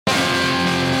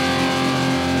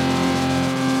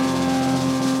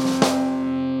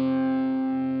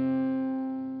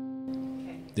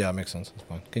Yeah, it makes sense. That's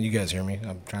fine. Can you guys hear me?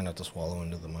 I'm trying not to swallow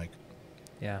into the mic.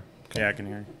 Yeah. Yeah, I can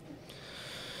hear you.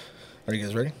 Are you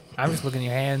guys ready? I'm just looking at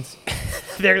your hands.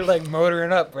 They're like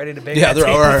motoring up, ready to bake. Yeah, they're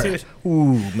all right. dude.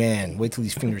 Ooh, man. Wait till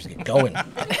these fingers get going.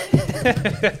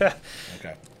 Okay.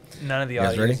 None of the You guys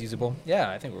audio ready? is usable. Yeah,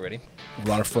 I think we're ready. A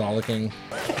lot of frolicking.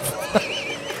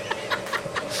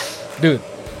 Dude,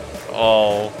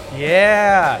 Oh.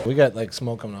 Yeah. we got like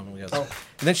smoke coming up. And, and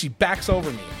then she backs over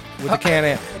me with the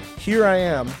can. Here I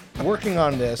am working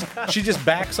on this. She just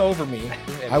backs over me.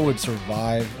 I would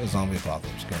survive a zombie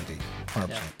apocalypse, guaranteed.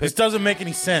 100%. This doesn't make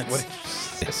any sense.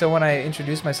 So when I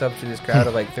introduced myself to this crowd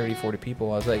of like 30, 40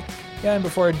 people, I was like, yeah, and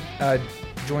before I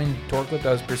joined Torclift,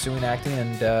 I was pursuing acting,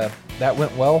 and that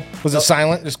went well. Was it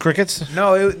silent? Just crickets?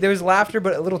 No, there was laughter,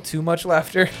 but a little too much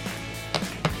laughter.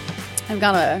 I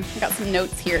got some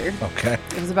notes here. Okay.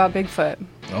 It was about Bigfoot.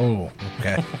 Oh,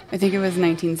 okay. I think it was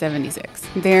 1976.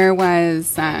 There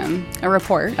was a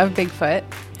report of Bigfoot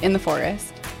in the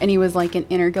forest, and he was like an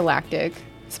intergalactic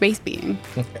space being.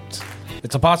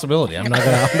 It's a possibility. I'm not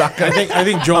gonna. I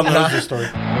think Joel knows this story.